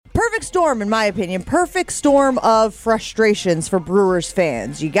storm, in my opinion. Perfect storm of frustrations for Brewers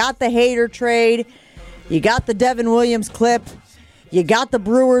fans. You got the Hader trade. You got the Devin Williams clip. You got the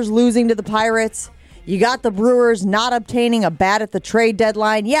Brewers losing to the Pirates. You got the Brewers not obtaining a bat at the trade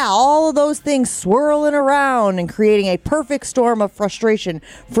deadline. Yeah, all of those things swirling around and creating a perfect storm of frustration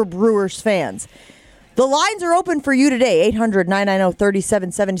for Brewers fans. The lines are open for you today,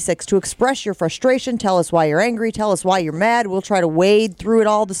 800-990-3776, to express your frustration. Tell us why you're angry. Tell us why you're mad. We'll try to wade through it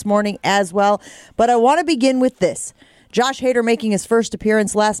all this morning as well. But I want to begin with this. Josh Hader making his first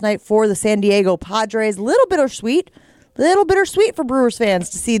appearance last night for the San Diego Padres. A little bittersweet for Brewers fans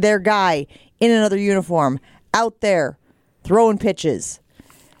to see their guy in another uniform out there throwing pitches.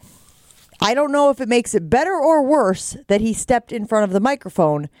 I don't know if it makes it better or worse that he stepped in front of the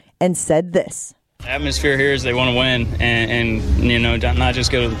microphone and said this. The atmosphere here is they want to win and you know, not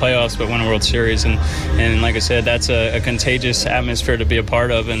just go to the playoffs, but win a World Series. And like I said, that's a contagious atmosphere to be a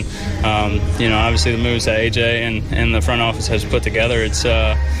part of. And, you know, obviously the moves that AJ and the front office has put together, it's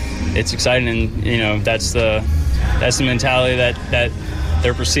exciting. And, you know, that's the mentality that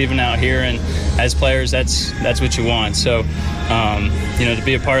they're perceiving out here. And as players, that's what you want. So, you know, to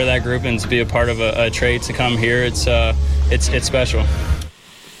be a part of that group and to be a part of a trade to come here, it's special.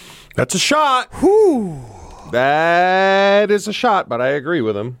 That's a shot. Whew. That is a shot, but I agree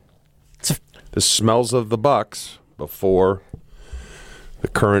with him. The smells of the Bucks before the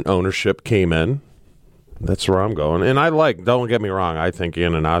current ownership came in. That's where I'm going. And don't get me wrong, I think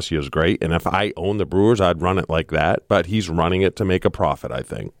Ananias is great. And if I owned the Brewers, I'd run it like that. But he's running it to make a profit, I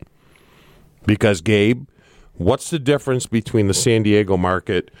think. Because, Gabe, what's the difference between the San Diego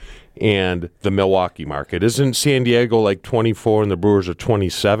market and the Milwaukee market? Isn't San Diego like 24 and the Brewers are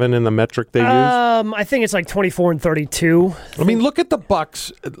 27 in the metric they use? I think it's like 24 and 32. I mean, look at the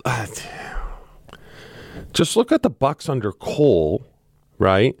Bucks. Just look at the Bucks under Cole,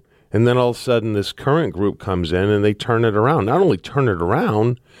 right? And then all of a sudden this current group comes in and they turn it around. Not only turn it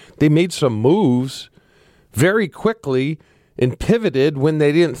around, they made some moves very quickly and pivoted when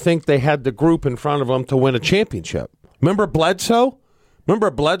they didn't think they had the group in front of them to win a championship. Remember Bledsoe?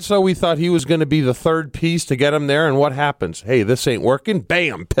 We thought he was going to be the third piece to get him there, and what happens? Hey, this ain't working.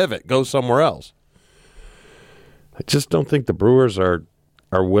 Bam, pivot, go somewhere else. I just don't think the Brewers are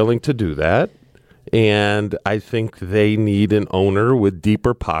willing to do that, and I think they need an owner with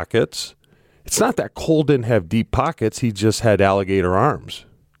deeper pockets. It's not that Cole didn't have deep pockets. He just had alligator arms,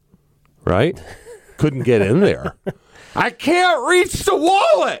 right? Couldn't get in there. I can't reach the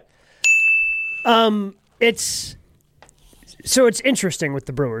wallet. So it's interesting with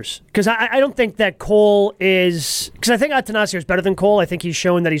the Brewers because I don't think that Cole is – because I think Atanasio is better than Cole. I think he's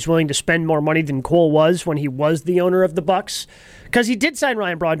shown that he's willing to spend more money than Cole was when he was the owner of the Bucks because he did sign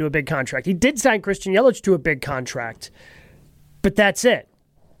Ryan Braun to a big contract. He did sign Christian Yelich to a big contract, but that's it.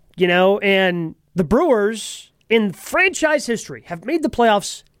 You know, and the Brewers in franchise history have made the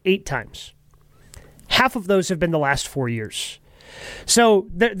playoffs 8 times. Half of those have been the last 4 years. So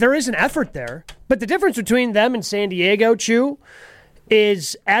there is an effort there. But the difference between them and San Diego, Chew,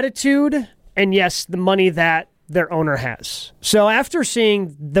 is attitude and, yes, the money that their owner has. So after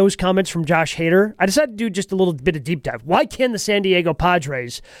seeing those comments from Josh Hader, I decided to do just a little bit of deep dive. Why can the San Diego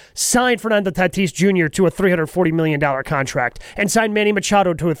Padres sign Fernando Tatis Jr. to a $340 million contract and sign Manny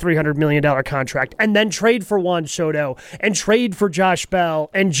Machado to a $300 million contract and then trade for Juan Soto and trade for Josh Bell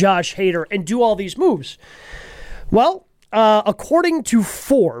and Josh Hader and do all these moves? Well, according to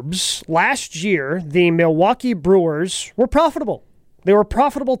Forbes, last year, the Milwaukee Brewers were profitable. They were a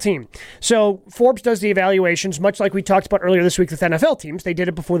profitable team. So Forbes does the evaluations, much like we talked about earlier this week with NFL teams. They did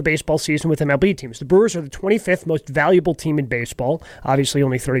it before the baseball season with MLB teams. The Brewers are the 25th most valuable team in baseball. Obviously,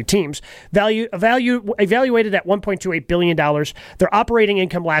 only 30 teams. Evaluated at $1.28 billion. Their operating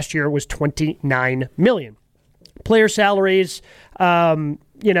income last year was $29 million. Player salaries,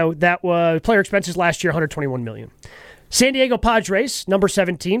 that was player expenses last year, $121 million. San Diego Padres, number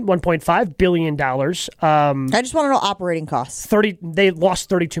 17, $1.5 billion. I just want to know operating costs. They lost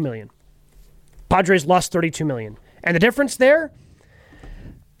 $32 million. Padres lost $32 million. And the difference there,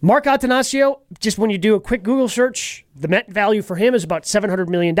 Mark Atanasio, just when you do a quick Google search, the net value for him is about $700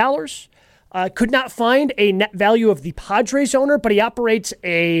 million. Could not find a net value of the Padres owner, but he operates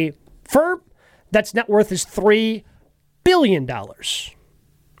a firm that's net worth is $3 billion.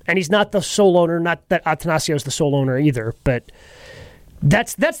 And he's not the sole owner, not that Atanasio is the sole owner either, but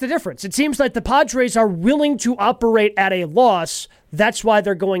that's the difference. It seems like the Padres are willing to operate at a loss. That's why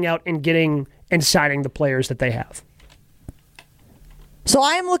they're going out and getting and signing the players that they have. So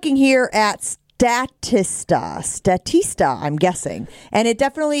I am looking here at Statista, I'm guessing. And it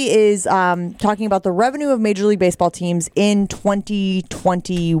definitely is talking about the revenue of Major League Baseball teams in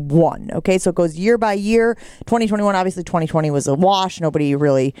 2021. Okay, so it goes year by year. 2021, obviously 2020 was a wash. Nobody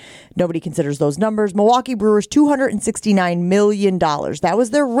considers those numbers. Milwaukee Brewers, $269 million. That was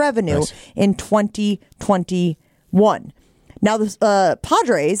their revenue in 2021. Now, the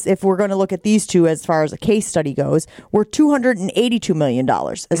Padres, if we're going to look at these two as far as a case study goes, were $282 million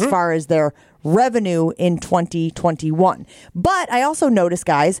as far as their revenue in 2021. But I also noticed,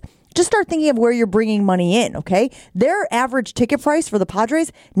 guys, just start thinking of where you're bringing money in, okay? Their average ticket price for the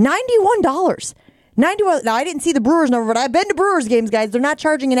Padres, $91. Now, I didn't see the Brewers number, but I've been to Brewers games, guys. They're not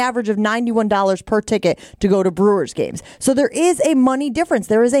charging an average of $91 per ticket to go to Brewers games. So there is a money difference.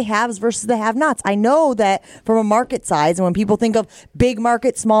 There is a haves versus the have-nots. I know that from a market size, and when people think of big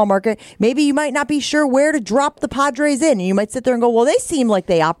market, small market, maybe you might not be sure where to drop the Padres in. And you might sit there and go, well, they seem like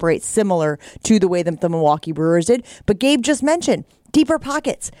they operate similar to the way that the Milwaukee Brewers did. But Gabe just mentioned deeper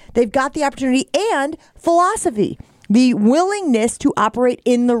pockets. They've got the opportunity and philosophy. The willingness to operate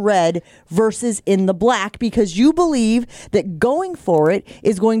in the red versus in the black, because you believe that going for it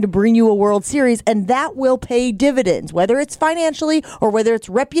is going to bring you a World Series, and that will pay dividends. Whether it's financially or whether it's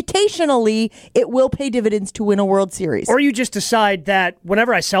reputationally, it will pay dividends to win a World Series. Or you just decide that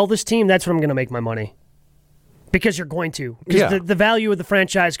whenever I sell this team, that's when I'm going to make my money. Because you're going to. Because the value of the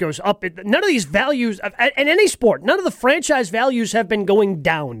franchise goes up. None of these values, in any sport, none of the franchise values have been going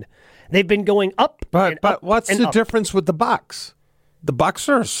down. They've been going up. But up what's and the up. difference with the Bucks? The Bucks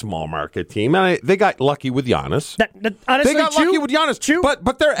are a small market team, and they got lucky with Giannis. Honestly, they got lucky with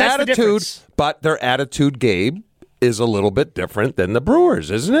Giannis. But their attitude, Gabe, is a little bit different than the Brewers,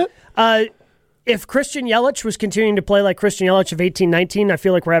 isn't it? If Christian Yelich was continuing to play like Christian Yelich of 18-19, I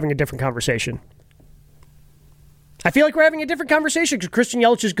feel like we're having a different conversation. Because Christian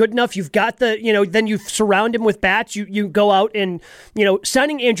Yelich is good enough. You've got then you surround him with bats. You go out and,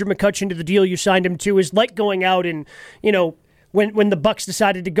 signing Andrew McCutchen to the deal you signed him to is like going out and, when the Bucks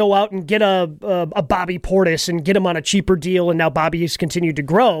decided to go out and get a Bobby Portis and get him on a cheaper deal, and now Bobby has continued to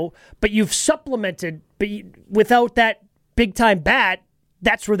grow. But you've supplemented, without that big-time bat,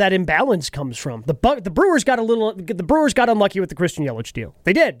 that's where that imbalance comes from. The Brewers got unlucky with the Christian Yelich deal.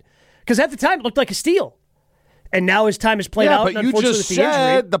 They did. Because at the time, it looked like a steal. And now as time has played out, but you just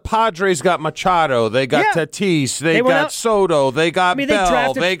said the Padres got Machado, they got Tatis, they got Soto, they got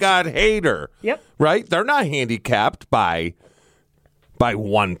Bell, they got Hader. Yep. Right? They're not handicapped by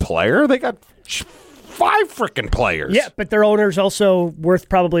one player. They got 5 freaking players. Yeah, but their owner's also worth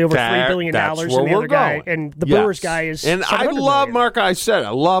probably over $3 billion. That's where and the we're other guy, going. and the Brewers guy is. And I love Mark. I said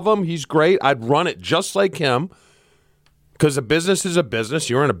I love him. He's great. I'd run it just like him because a business is a business.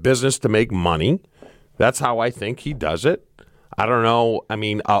 You're in a business to make money. That's how I think he does it. I don't know. I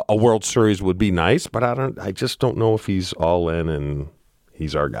mean, a World Series would be nice, but I just don't know if he's all in and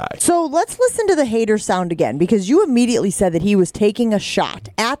he's our guy. So let's listen to the hater sound again, because you immediately said that he was taking a shot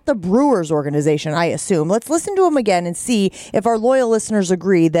at the Brewers organization, I assume. Let's listen to him again and see if our loyal listeners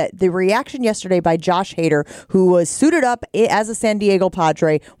agree that the reaction yesterday by Josh Hader, who was suited up as a San Diego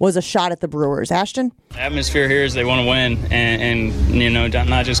Padre, was a shot at the Brewers. Ashton? The atmosphere here is they want to win and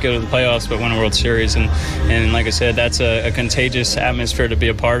not just go to the playoffs, but win a World Series. And like I said, that's a contagious atmosphere to be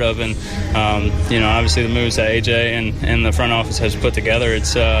a part of. And, obviously the moves that AJ and the front office has put together,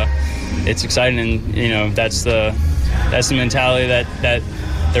 it's exciting. And, that's the mentality that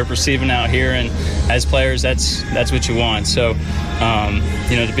they're perceiving out here. And as players, that's what you want. So,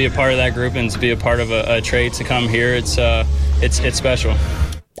 to be a part of that group and to be a part of a trade to come here, it's special.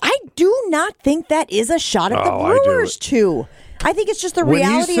 I do not think that is a shot at the Brewers, too. I think it's just the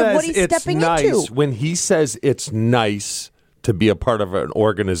reality of what he's stepping into. When he says it's nice to be a part of an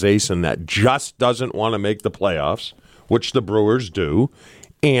organization that just doesn't want to make the playoffs, which the Brewers do,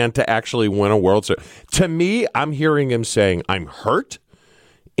 and to actually win a World Series. To me, I'm hearing him saying, I'm hurt,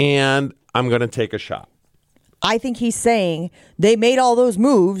 and I'm going to take a shot. I think he's saying they made all those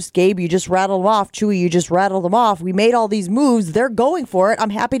moves. Gabe, you just rattled them off. Chewy, you just rattled them off. We made all these moves. They're going for it. I'm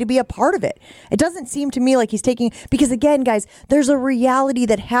happy to be a part of it. It doesn't seem to me like he's taking, because again, guys, there's a reality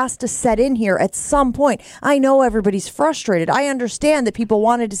that has to set in here at some point. I know everybody's frustrated. I understand that people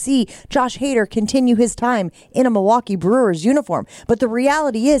wanted to see Josh Hader continue his time in a Milwaukee Brewers uniform. But the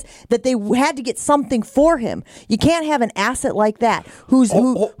reality is that they had to get something for him. You can't have an asset like that who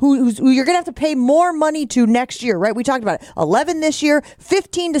you're going to have to pay more money to next year, right? We talked about it. 11 this year,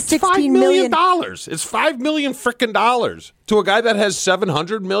 15 to 16 million. It's $5 million frickin' dollars to a guy that has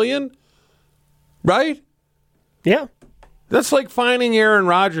 $700 million, right? Yeah. That's like fining Aaron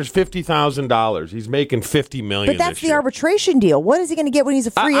Rodgers $50,000. He's making $50 million. But that's this the year. arbitration deal. What is he going to get when he's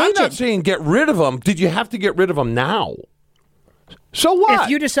a free I'm agent? not saying get rid of him. Did you have to get rid of him now? So what? If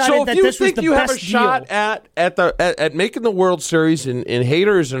you decided so if that you this was think the you have best a shot deal- at making the World Series and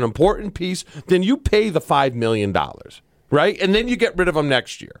Hader is an important piece, then you pay the $5 million. Right? And then you get rid of him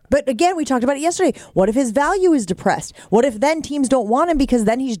next year. But again, we talked about it yesterday. What if his value is depressed? What if then teams don't want him because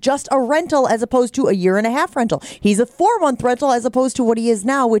then he's just a rental as opposed to a 1.5 rental? He's a 4-month rental as opposed to what he is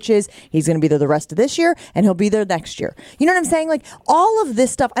now, which is he's going to be there the rest of this year and he'll be there next year. You know what I'm saying? Like all of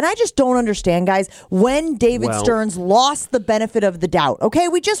this stuff. And I just don't understand, guys, when David Stearns lost the benefit of the doubt. Okay,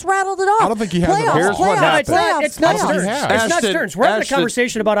 we just rattled it off. I don't think he has it all. Here's what happened. It's not Stearns. It's not Stearns. We're having a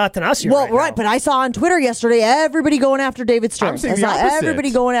conversation about Atanasio. Well, right, but I saw on Twitter yesterday everybody going after David Stearns. I'm saying the I saw opposite.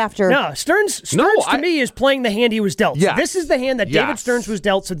 everybody going after. No, Stearns to me is playing the hand he was dealt. Yes. This is the hand that David Stearns was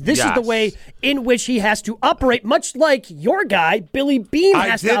dealt, so this is the way in which he has to operate, much like your guy, Billy Beane,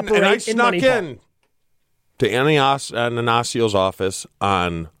 has to operate and I in snuck Moneyball. in to Ananasio's office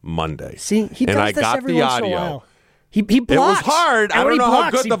on Monday. See, he does and I this got every the once audio. in a while. He blocks. It was hard. And I when don't he know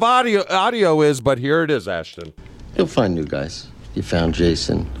how blocks, good the audio is, but here it is, Ashton. You'll find new guys. You found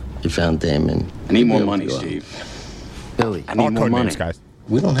Jason. You found Damon. I need more You'll money, go out. Steve. Billy, I need All more code money. names, guys.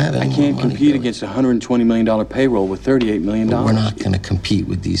 we don't have any I can't more money, compete Billy. against a $120 million payroll with $38 million. But we're not going to compete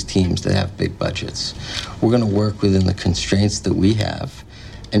with these teams that have big budgets. We're going to work within the constraints that we have,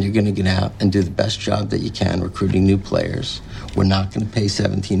 and you're going to get out and do the best job that you can recruiting new players. We're not going to pay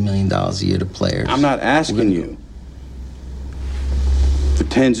 $17 million a year to players. I'm not asking you for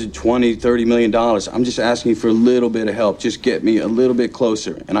tens of 20, $30 million. I'm just asking you for a little bit of help. Just get me a little bit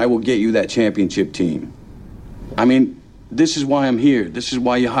closer, and I will get you that championship team. I mean, this is why I'm here. This is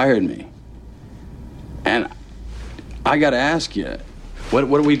why you hired me. And I got to ask you, what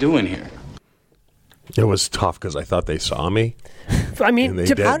are we doing here? It was tough because I thought they saw me. I mean, And they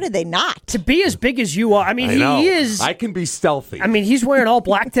did. How did they not? to be as big as you are, I mean, I know. he is. I can be stealthy. I mean, he's wearing all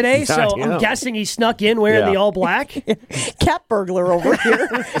black today, Yeah, so I I'm know. guessing he snuck in wearing Yeah. the all black. Cat burglar over here.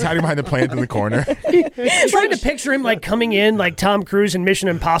 He's hiding behind the plant in the corner. Trying to picture him like coming in like Tom Cruise in Mission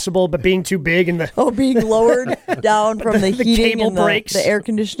Impossible, but being too big and the Being lowered down from the heating cable and breaks. the air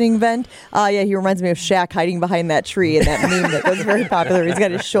conditioning vent. Yeah, he reminds me of Shaq hiding behind that tree in that meme that was very popular. He's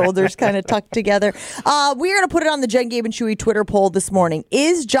got his shoulders kind of tucked together. We're going to put it on the Jen, Gabe, and Chewy Twitter poll this morning.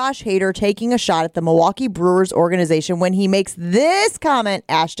 Is Josh Hader taking a shot at the Milwaukee Brewers organization when he makes this comment,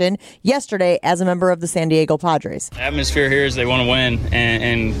 Ashton, yesterday as a member of the San Diego Padres? The atmosphere here is they want to win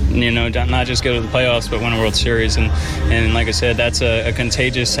and not just go to the playoffs but win a World Series, and like I said, that's a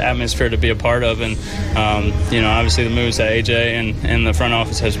contagious atmosphere to be a part of, and obviously the moves that AJ and the front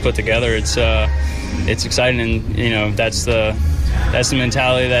office has put together, it's exciting, and that's the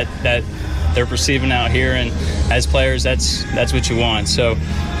mentality that they're perceiving out here, and as players that's what you want. So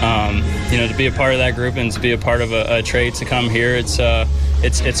to be a part of that group and to be a part of a trade to come here,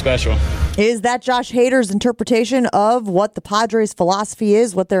 it's special. Is that Josh Hader's interpretation of what the Padres' philosophy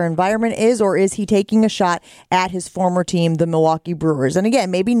is, what their environment is, or is he taking a shot at his former team, the Milwaukee Brewers? And again,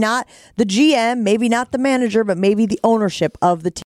 maybe not the GM, maybe not the manager, but maybe the ownership of the team.